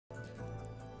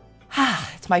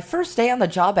my first day on the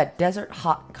job at Desert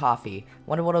Hot Coffee.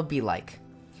 Wonder what it'll be like.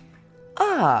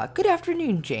 Ah, good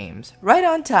afternoon, James. Right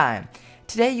on time.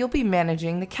 Today you'll be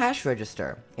managing the cash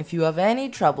register. If you have any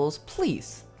troubles,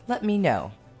 please let me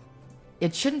know.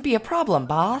 It shouldn't be a problem,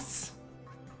 boss.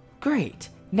 Great.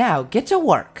 Now get to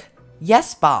work.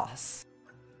 Yes, boss.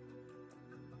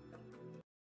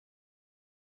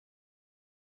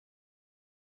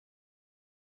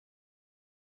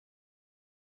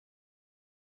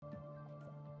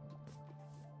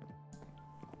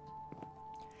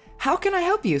 How can I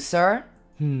help you, sir?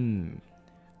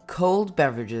 Cold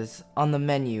beverages on the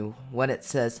menu when it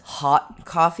says hot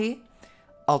coffee?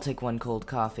 I'll take one cold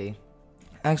coffee.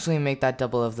 Actually, make that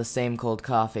double of the same cold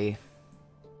coffee.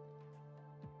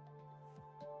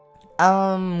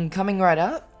 Coming right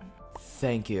up?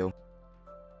 Thank you.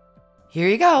 Here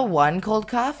you go, one cold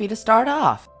coffee to start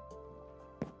off.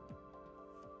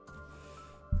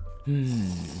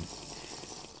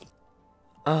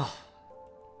 Oh.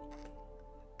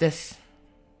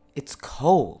 It's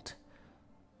cold.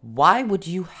 Why would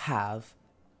you have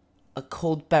a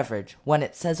cold beverage when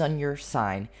it says on your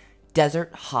sign,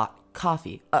 Desert Hot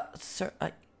Coffee? Sir,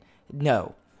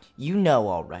 no. You know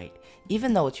alright.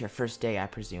 Even though it's your first day, I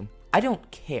presume. I don't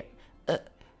care.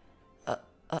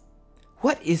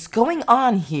 What is going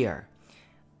on here?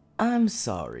 I'm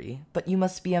sorry, but you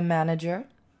must be a manager?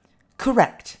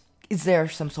 Correct. Is there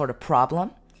some sort of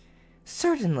problem?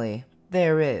 Certainly,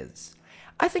 there is.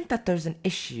 I think that there's an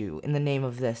issue in the name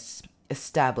of this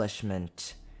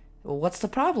establishment. What's the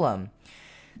problem?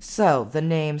 So, the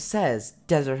name says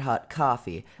Desert Hot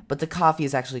Coffee, but the coffee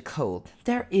is actually cold.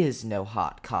 There is no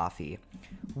hot coffee.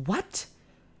 What?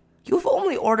 You've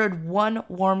only ordered one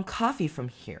warm coffee from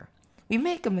here. We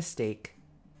make a mistake.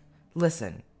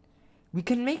 Listen, we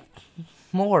can make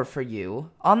more for you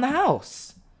on the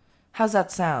house. How's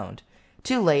that sound?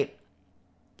 Too late.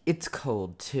 It's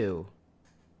cold, too.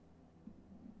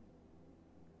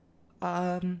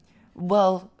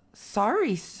 Well,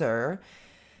 sorry, sir.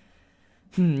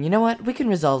 You know what? We can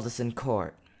resolve this in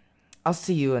court. I'll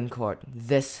see you in court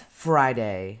this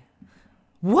Friday.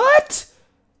 What?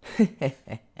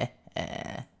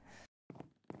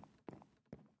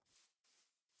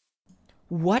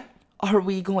 What are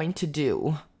we going to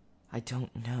do? I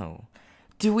don't know.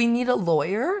 Do we need a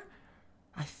lawyer?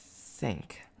 I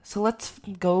think. So let's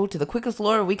go to the quickest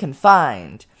lawyer we can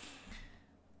find.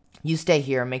 You stay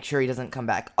here and make sure he doesn't come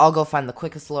back. I'll go find the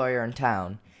quickest lawyer in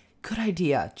town. Good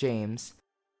idea, James.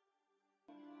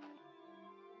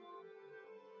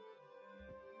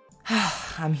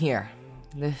 I'm here.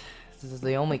 This is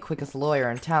the only quickest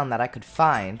lawyer in town that I could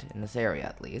find, in this area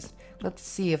at least. Let's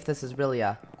see if this is really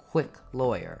a quick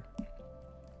lawyer.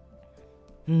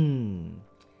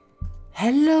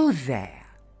 Hello there.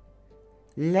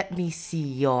 Let me see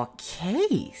your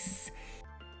case.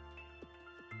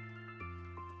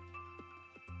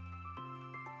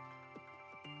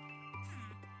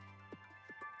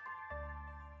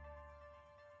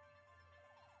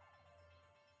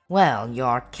 Well,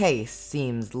 your case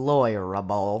seems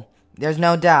lawyerable. There's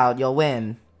no doubt you'll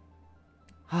win.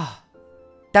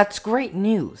 That's great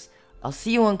news. I'll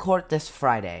see you in court this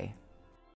Friday.